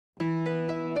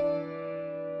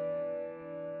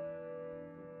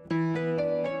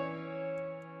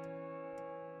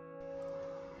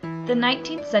The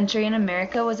 19th century in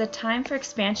America was a time for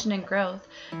expansion and growth.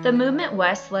 The movement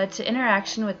west led to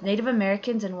interaction with Native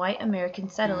Americans and white American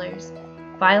settlers.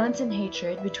 Violence and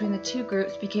hatred between the two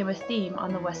groups became a theme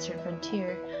on the western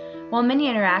frontier. While many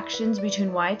interactions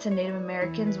between whites and Native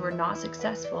Americans were not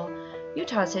successful,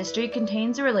 Utah's history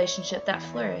contains a relationship that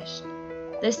flourished.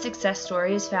 This success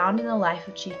story is found in the life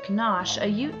of Chief Kanosh, a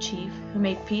Ute chief who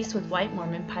made peace with white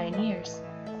Mormon pioneers.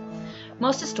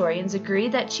 Most historians agree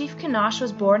that Chief Kanosh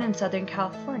was born in Southern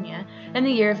California in the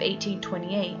year of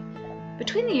 1828.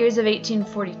 Between the years of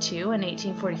 1842 and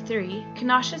 1843,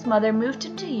 Kanosh's mother moved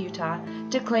him to Utah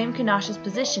to claim Kanosh's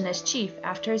position as chief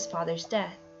after his father's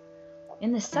death.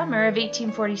 In the summer of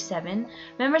 1847,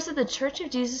 members of the Church of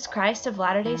Jesus Christ of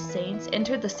Latter-day Saints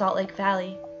entered the Salt Lake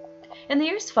Valley. In the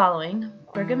years following,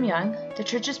 Brigham Young, the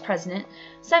church's president,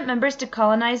 sent members to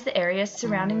colonize the areas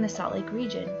surrounding the Salt Lake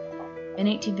region. In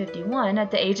 1851,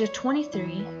 at the age of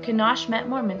 23, Kanosh met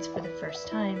Mormons for the first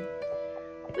time.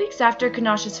 Weeks after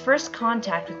Kanosh's first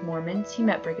contact with Mormons, he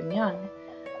met Brigham Young.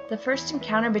 The first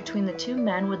encounter between the two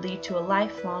men would lead to a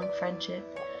lifelong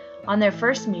friendship. On their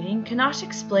first meeting, Kanosh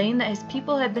explained that his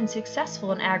people had been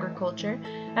successful in agriculture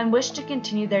and wished to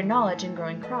continue their knowledge in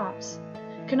growing crops.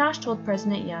 Kanosh told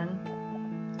President Young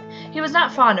he was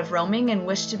not fond of roaming and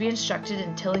wished to be instructed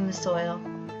in tilling the soil.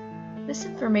 This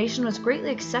information was greatly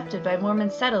accepted by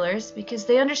Mormon settlers because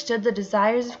they understood the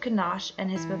desires of Kanosh and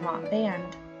his Vermont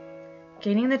band.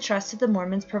 Gaining the trust of the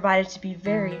Mormons proved to be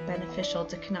very beneficial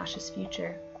to Kanosh's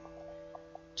future.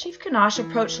 Chief Kanosh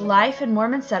approached life in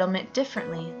Mormon settlement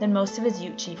differently than most of his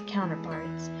Ute chief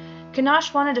counterparts.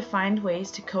 Kanosh wanted to find ways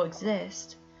to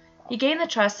coexist. He gained the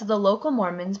trust of the local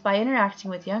Mormons by interacting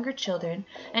with younger children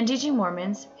and teaching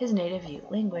Mormons his native Ute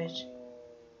language.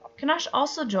 Kanosh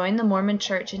also joined the Mormon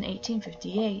Church in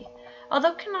 1858.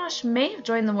 Although Kanosh may have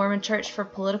joined the Mormon Church for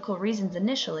political reasons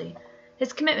initially,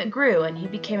 his commitment grew and he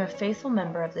became a faithful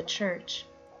member of the church.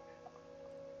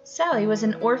 Sally was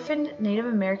an orphaned Native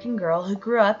American girl who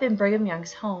grew up in Brigham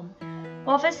Young's home.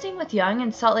 While visiting with Young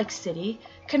in Salt Lake City,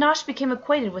 Kanosh became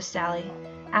acquainted with Sally.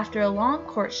 After a long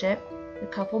courtship, the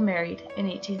couple married in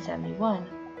 1871.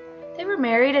 They were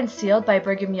married and sealed by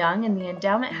Brigham Young in the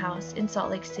Endowment House in Salt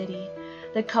Lake City.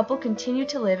 The couple continued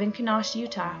to live in Kanosh,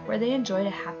 Utah, where they enjoyed a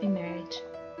happy marriage.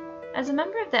 As a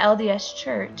member of the LDS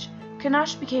Church,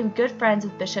 Kanosh became good friends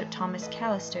with Bishop Thomas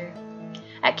Callister.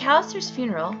 At Callister's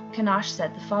funeral, Kanosh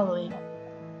said the following: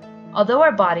 "Although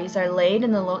our bodies are laid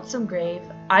in the lonesome grave,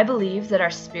 I believe that our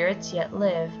spirits yet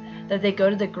live, that they go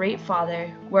to the Great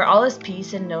Father, where all is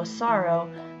peace and no sorrow,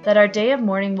 that our day of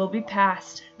mourning will be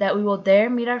past, that we will there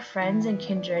meet our friends and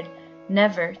kindred,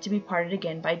 never to be parted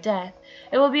again by death.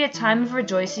 It will be a time of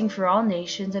rejoicing for all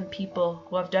nations and people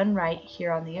who have done right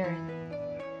here on the earth."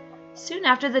 Soon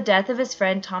after the death of his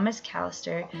friend Thomas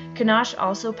Callister, Kanosh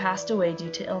also passed away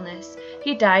due to illness.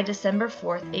 He died December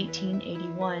 4,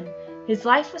 1881. His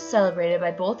life was celebrated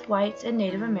by both whites and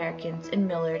Native Americans in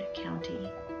Millard County.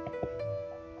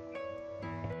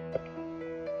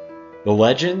 The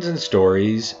legends and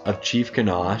stories of Chief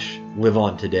Kanosh live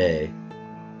on today.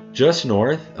 Just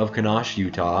north of Kanosh,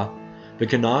 Utah, the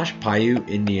Kanosh Paiute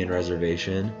Indian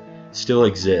Reservation still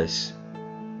exists,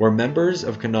 where members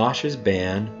of Kanosh's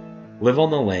band live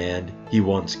on the land he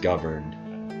once governed.